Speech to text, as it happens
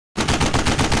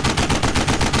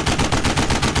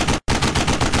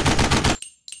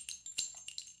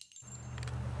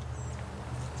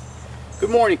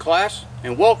morning, class,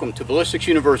 and welcome to Ballistics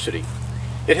University.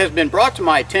 It has been brought to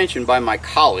my attention by my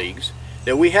colleagues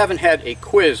that we haven't had a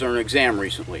quiz or an exam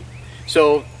recently.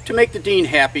 So, to make the dean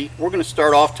happy, we're going to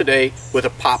start off today with a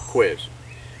pop quiz.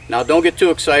 Now, don't get too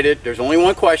excited. There's only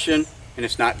one question, and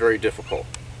it's not very difficult.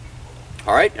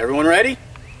 All right, everyone ready?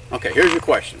 Okay, here's your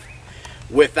question.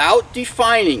 Without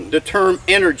defining the term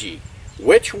energy,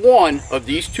 which one of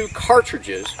these two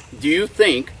cartridges do you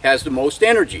think has the most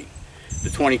energy? The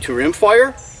 22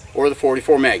 rimfire or the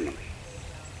 44 Magnum?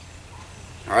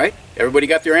 All right, everybody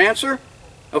got their answer?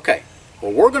 Okay,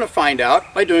 well, we're going to find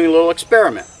out by doing a little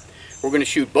experiment. We're going to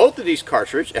shoot both of these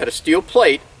cartridges at a steel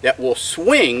plate that will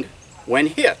swing when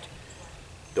hit.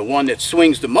 The one that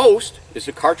swings the most is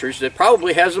the cartridge that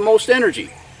probably has the most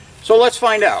energy. So let's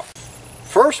find out.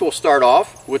 First, we'll start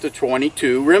off with the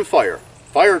 22 rimfire,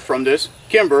 fired from this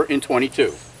Kimber in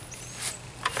 22.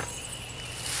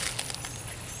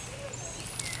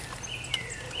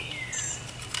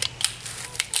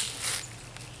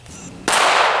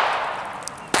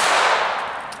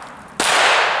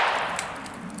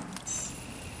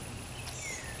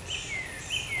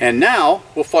 And now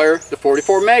we'll fire the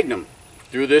 44 Magnum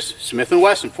through this Smith &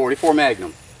 Wesson 44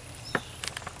 Magnum.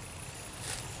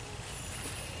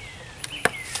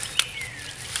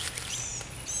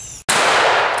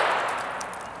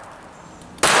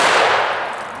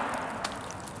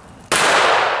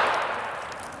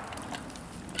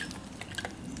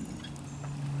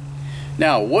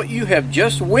 Now, what you have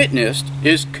just witnessed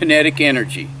is kinetic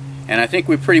energy. And I think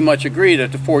we pretty much agree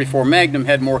that the 44 Magnum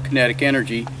had more kinetic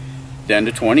energy than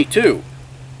the 22.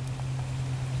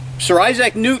 Sir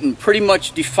Isaac Newton pretty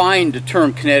much defined the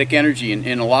term kinetic energy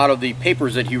in a lot of the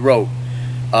papers that he wrote.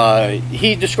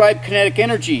 He described kinetic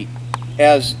energy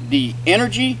as the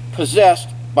energy possessed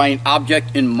by an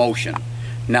object in motion.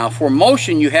 Now, for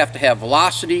motion, you have to have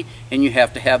velocity and you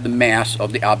have to have the mass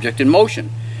of the object in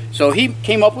motion. So he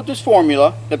came up with this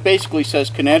formula that basically says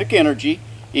kinetic energy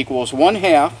equals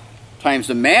 1/2 times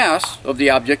the mass of the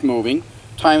object moving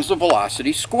times the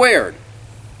velocity squared.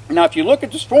 Now, if you look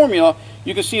at this formula,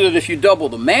 you can see that if you double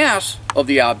the mass of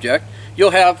the object,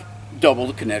 you'll have double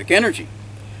the kinetic energy.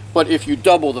 But if you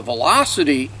double the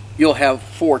velocity, you'll have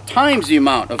 4 times the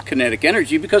amount of kinetic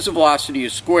energy because the velocity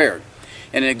is squared.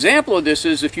 And an example of this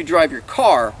is if you drive your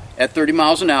car at 30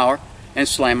 miles an hour and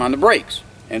slam on the brakes,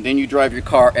 and then you drive your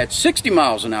car at 60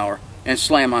 miles an hour and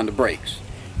slam on the brakes.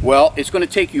 Well, it's going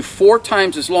to take you 4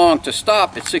 times as long to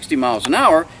stop at 60 miles an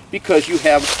hour because you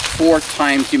have 4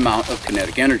 times the amount of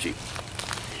kinetic energy.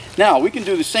 Now, we can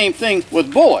do the same thing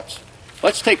with bullets.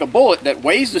 Let's take a bullet that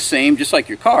weighs the same, just like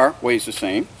your car weighs the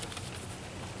same,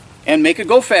 and make it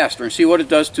go faster and see what it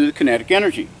does to the kinetic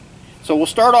energy. So we'll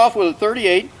start off with a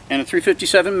 38 and a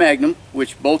 357 Magnum,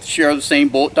 which both share the same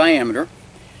bullet diameter,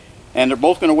 and they're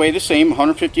both going to weigh the same,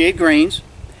 158 grains.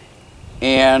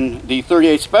 And the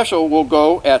 38 Special will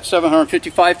go at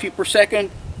 755 feet per second.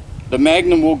 The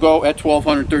Magnum will go at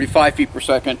 1235 feet per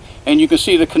second. And you can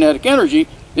see the kinetic energy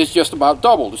is just about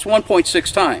doubled. It's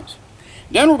 1.6 times.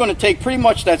 Then we're going to take pretty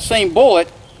much that same bullet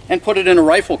and put it in a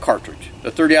rifle cartridge, a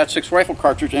 30-06 rifle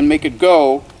cartridge, and make it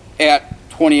go at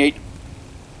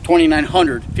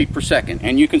 2,900 feet per second.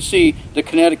 And you can see the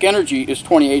kinetic energy is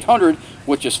 2,800,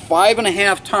 which is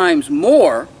 5.5 times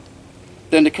more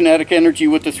than the kinetic energy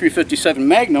with the 357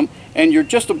 Magnum, and you're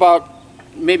just about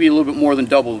maybe a little bit more than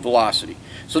double the velocity.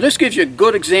 So this gives you a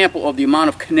good example of the amount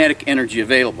of kinetic energy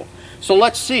available. So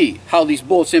let's see how these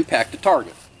bullets impact the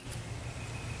target.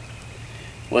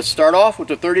 Let's start off with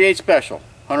the 38 Special,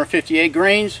 158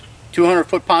 grains, 200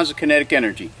 foot-pounds of kinetic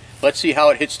energy. Let's see how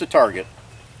it hits the target.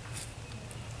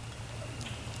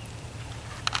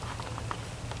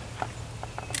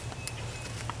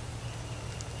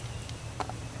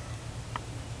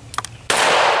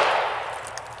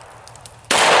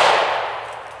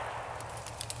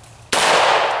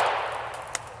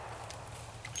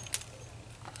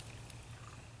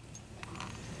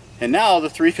 And now the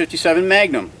 357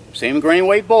 Magnum, same grain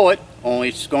weight bullet, only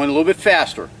it's going a little bit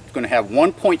faster. It's going to have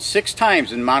 1.6 times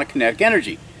the amount of kinetic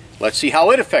energy. Let's see how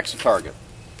it affects the target.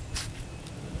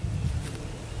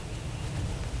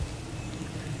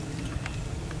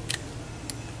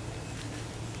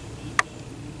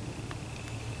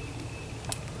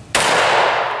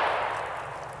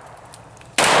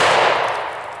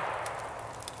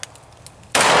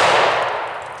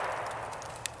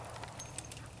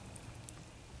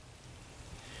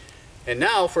 And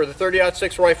now for the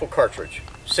 30-06 rifle cartridge.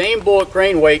 Same bullet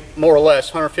grain weight, more or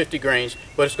less, 150 grains,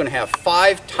 but it's going to have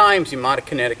 5 times the amount of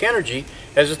kinetic energy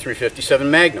as the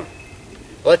 357 Magnum.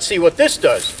 Let's see what this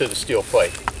does to the steel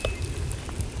plate.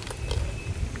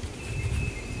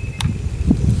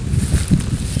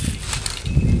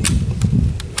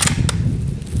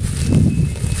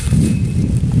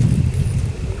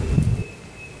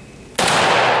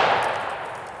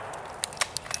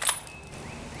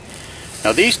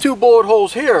 Now these two bullet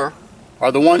holes here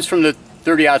are the ones from the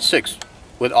 30-06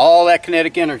 with all that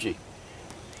kinetic energy.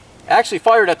 Actually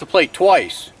fired at the plate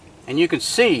twice, and you can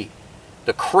see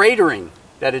the cratering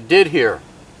that it did here.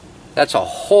 That's a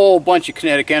whole bunch of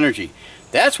kinetic energy.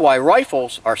 That's why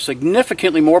rifles are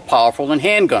significantly more powerful than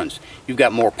handguns. You've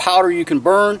got more powder you can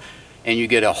burn, and you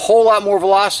get a whole lot more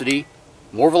velocity.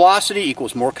 More velocity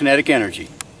equals more kinetic energy.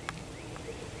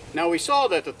 Now we saw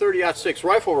that the 30-06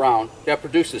 rifle round that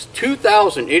produces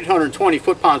 2,820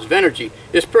 foot-pounds of energy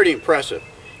is pretty impressive.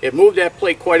 It moved that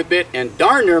plate quite a bit and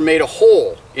darn near made a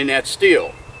hole in that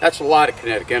steel. That's a lot of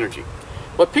kinetic energy.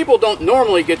 But people don't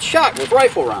normally get shot with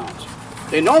rifle rounds.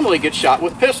 They normally get shot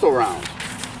with pistol rounds.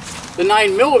 The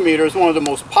 9mm is one of the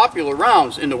most popular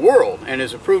rounds in the world and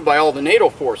is approved by all the NATO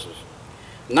forces.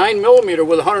 9mm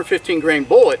with a 115 grain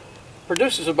bullet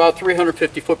produces about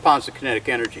 350 foot-pounds of kinetic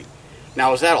energy.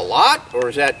 Now, is that a lot or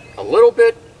is that a little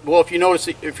bit? Well, if you notice,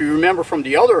 if you remember from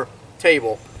the other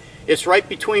table, it's right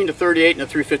between the 38 and the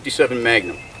 357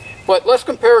 Magnum. But let's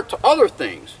compare it to other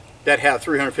things that have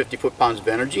 350 foot-pounds of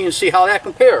energy and see how that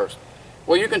compares.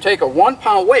 Well, you can take a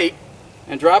 1-pound weight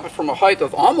and drop it from a height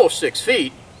of almost 6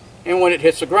 feet, and when it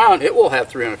hits the ground, it will have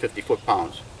 350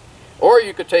 foot-pounds. Or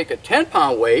you could take a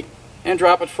 10-pound weight and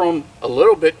drop it from a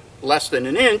little bit less than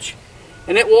an inch,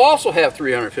 and it will also have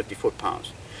 350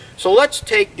 foot-pounds. So let's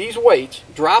take these weights,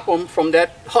 drop them from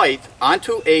that height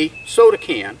onto a soda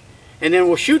can, and then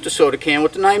we'll shoot the soda can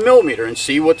with the 9mm and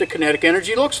see what the kinetic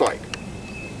energy looks like.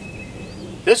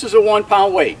 This is a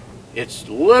 1-pound weight. It's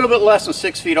a little bit less than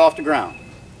 6 feet off the ground.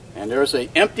 And there's an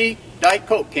empty Diet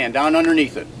Coke can down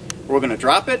underneath it. We're going to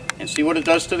drop it and see what it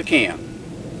does to the can.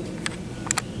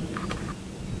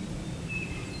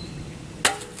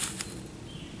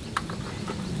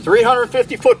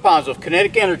 "350 foot-pounds of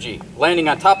kinetic energy landing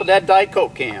on top of that Diet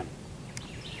Coke can."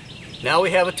 Now we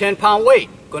have a 10-pound weight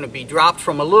going to be dropped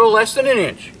from a little less than an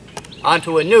inch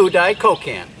onto a new Diet Coke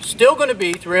can. Still going to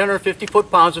be 350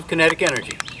 foot-pounds of kinetic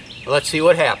energy. Let's see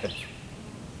what happens.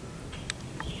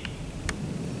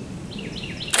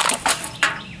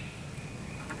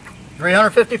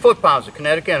 "350 foot-pounds of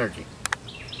kinetic energy."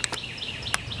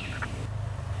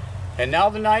 And now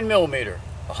the 9mm,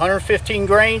 115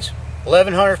 grains,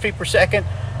 1,100 feet per second,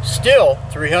 still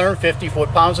 350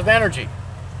 foot-pounds of energy.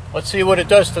 Let's see what it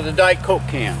does to the Diet Coke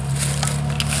can.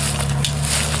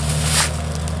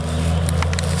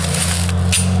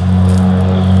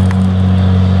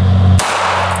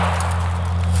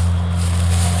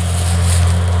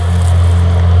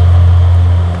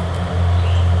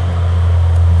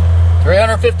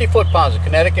 "350 foot-pounds of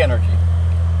kinetic energy."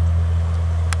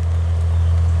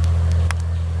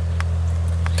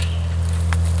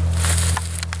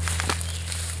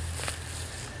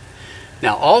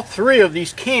 Now all three of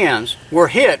these cans were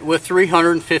hit with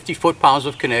 350 foot-pounds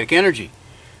of kinetic energy.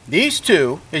 These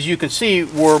two, as you can see,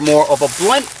 were more of a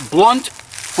blunt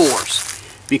force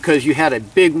because you had a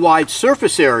big wide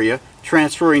surface area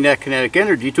transferring that kinetic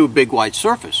energy to a big wide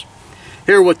surface.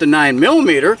 Here with the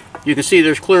 9mm, you can see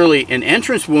there's clearly an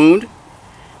entrance wound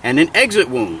and an exit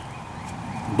wound.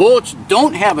 Bullets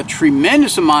don't have a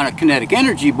tremendous amount of kinetic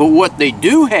energy, but what they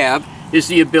do have is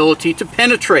the ability to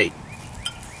penetrate.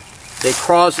 They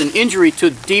cause an injury to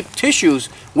deep tissues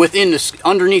within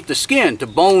underneath the skin, to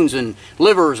bones and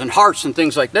livers and hearts and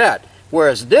things like that.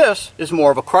 Whereas this is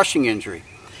more of a crushing injury.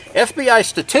 FBI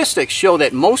statistics show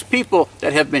that most people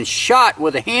that have been shot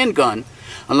with a handgun,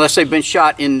 unless they've been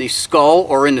shot in the skull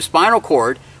or in the spinal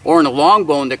cord or in the long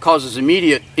bone that causes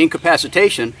immediate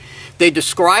incapacitation, they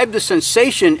describe the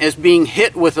sensation as being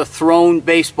hit with a thrown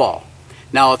baseball.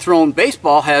 Now, a thrown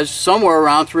baseball has somewhere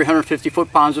around 350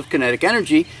 foot-pounds of kinetic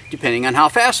energy, depending on how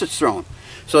fast it's thrown.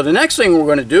 So the next thing we're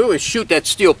going to do is shoot that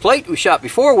steel plate we shot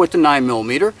before with the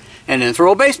 9mm, and then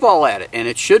throw a baseball at it, and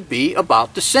it should be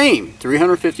about the same,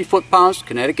 350 foot-pounds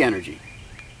kinetic energy.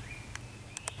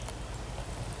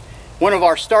 One of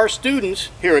our star students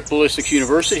here at Ballistics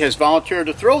University has volunteered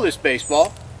to throw this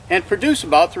baseball and produce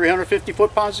about 350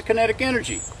 foot-pounds of kinetic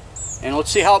energy. And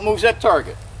let's see how it moves that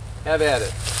target. Have at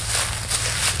it.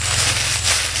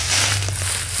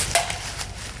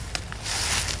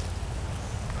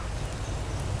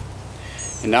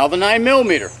 And now the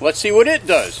 9mm. Let's see what it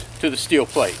does to the steel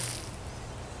plate.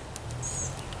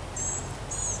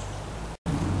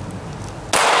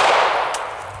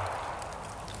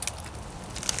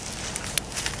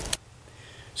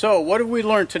 So, what have we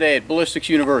learned today at Ballistics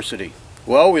University?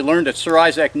 Well, we learned that Sir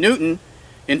Isaac Newton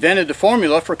invented the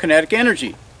formula for kinetic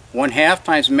energy. 1/2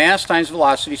 times mass times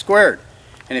velocity squared.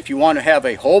 And if you want to have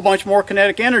a whole bunch more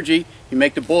kinetic energy, you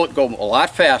make the bullet go a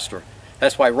lot faster.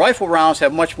 That's why rifle rounds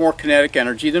have much more kinetic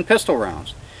energy than pistol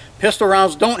rounds. pistol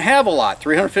rounds don't have a lot.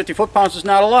 350 foot-pounds is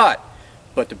not a lot.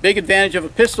 But the big advantage of a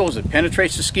pistol is it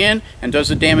penetrates the skin and does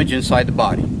the damage inside the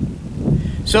body.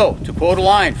 So, to quote a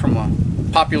line from a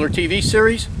popular TV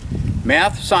series,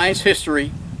 math, science,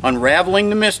 history, unraveling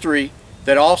the mystery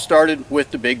that all started with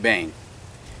the Big Bang.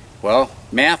 Well,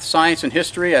 math, science, and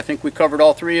history, I think we covered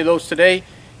all three of those today,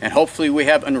 and hopefully we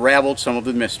have unraveled some of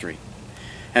the mystery.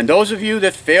 And those of you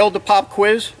that failed the pop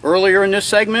quiz earlier in this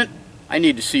segment, I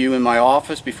need to see you in my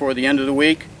office before the end of the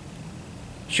week.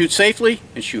 Shoot safely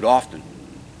and shoot often.